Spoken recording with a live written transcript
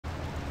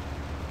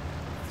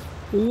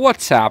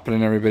What's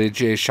happening, everybody?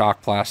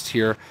 JayShockblast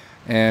here,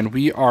 and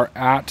we are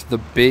at the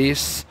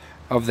base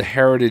of the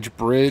Heritage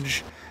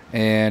Bridge,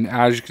 and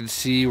as you can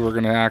see, we're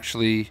going to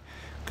actually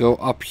go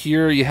up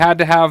here. You had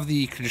to have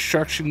the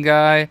construction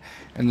guy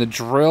and the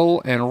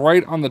drill, and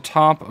right on the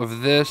top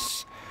of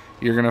this,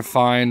 you're going to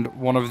find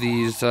one of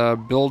these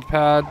build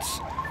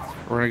pads.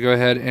 We're going to go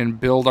ahead and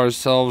build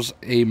ourselves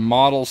a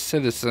model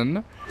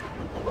citizen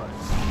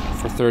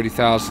for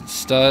 30,000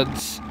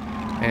 studs.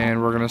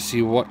 And we're going to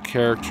see what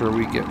character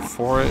we get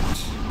for it.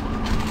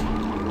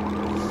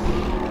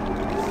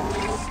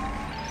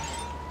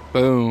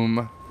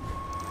 Boom.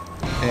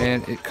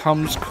 And it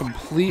comes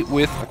complete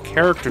with a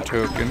character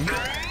token.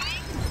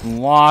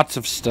 Lots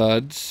of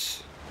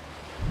studs.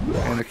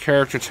 And the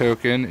character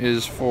token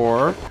is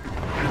for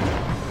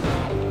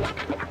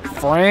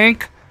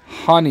Frank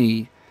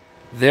Honey.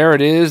 There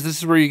it is. This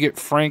is where you get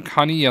Frank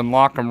Honey. You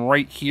unlock him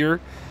right here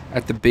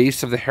at the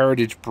base of the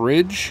Heritage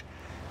Bridge.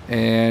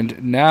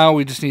 And now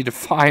we just need to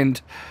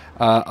find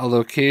a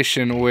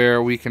location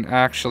where we can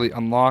actually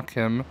unlock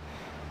him.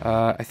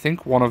 I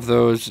think one of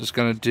those is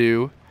going to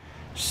do.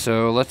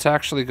 So let's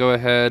actually go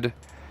ahead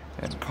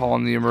and call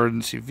in the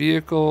emergency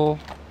vehicle.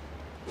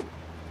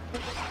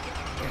 And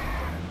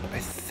I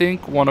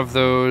think one of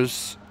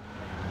those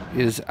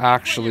is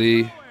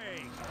actually...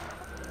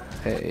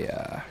 Hey,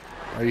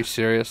 are you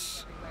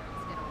serious?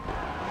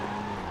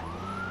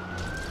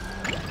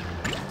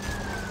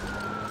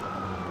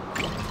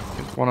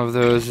 One of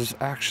those is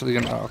actually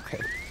gonna... Oh, okay,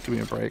 give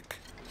me a break.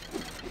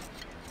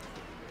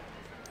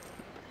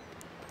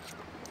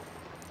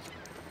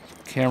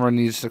 Camera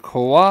needs to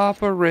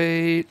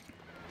cooperate.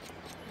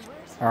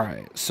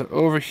 Alright, so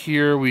over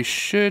here we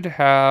should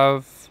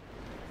have...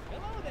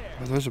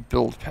 Oh, those are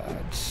build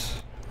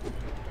pads.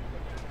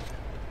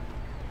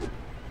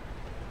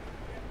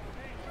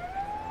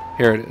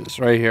 Here it is,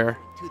 right here.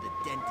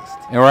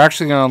 And we're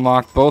actually gonna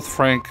unlock both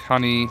Frank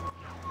Honey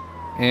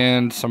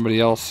and somebody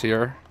else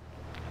here.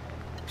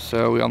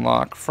 So we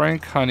unlock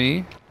Frank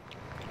Honey,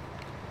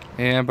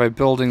 and by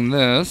building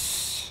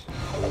this,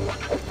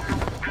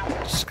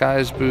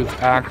 disguise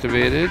booth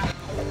activated,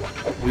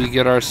 we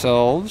get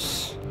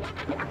ourselves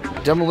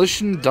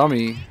demolition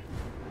dummy.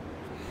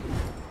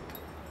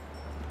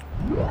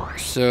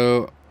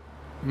 So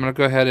I'm gonna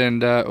go ahead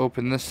and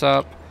open this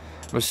up.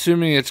 I'm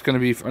assuming it's gonna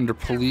be under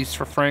police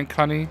for Frank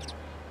Honey.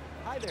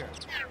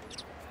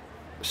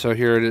 So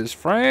here it is,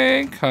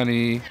 Frank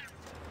Honey.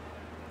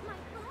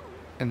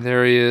 And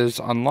there he is,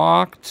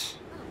 unlocked.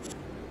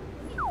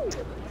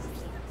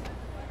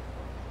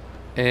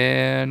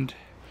 And...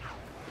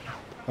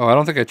 oh, I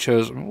don't think I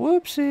chose him.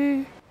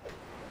 Whoopsie.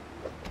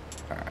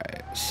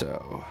 Alright,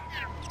 so...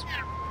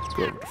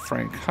 go over to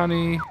Frank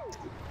Honey.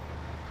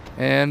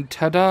 And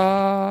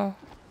ta-da!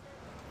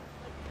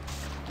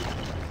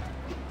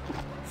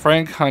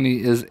 Frank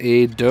Honey is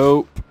a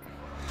dope.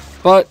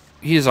 But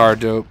he's our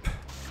dope.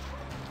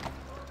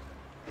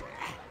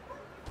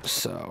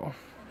 So...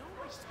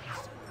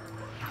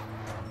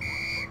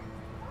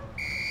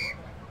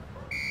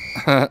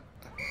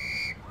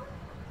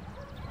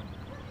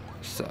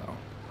 so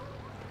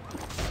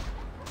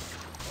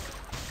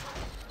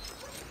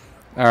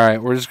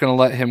alright, we're just gonna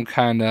let him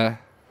kinda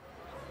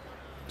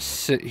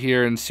sit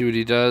here and see what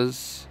he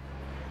does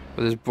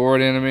with his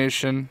board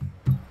animation.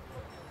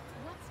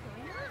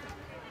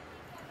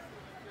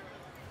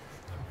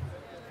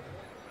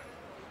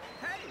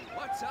 Hey,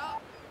 what's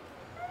up?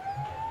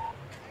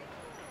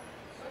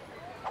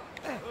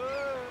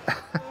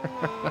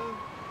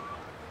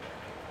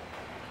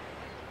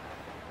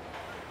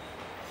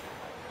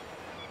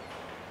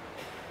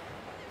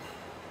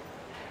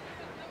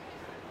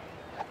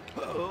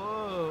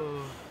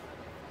 Oh.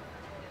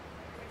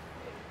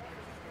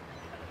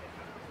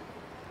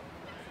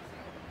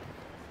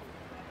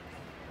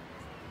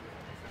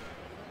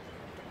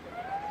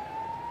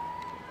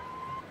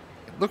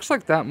 It looks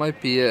like that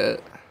might be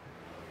it.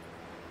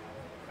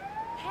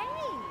 Hey.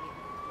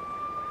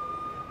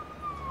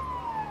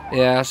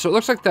 Yeah, so it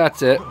looks like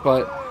that's it,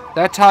 but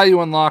that's how you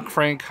unlock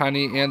Frank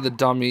Honey and the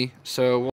dummy. So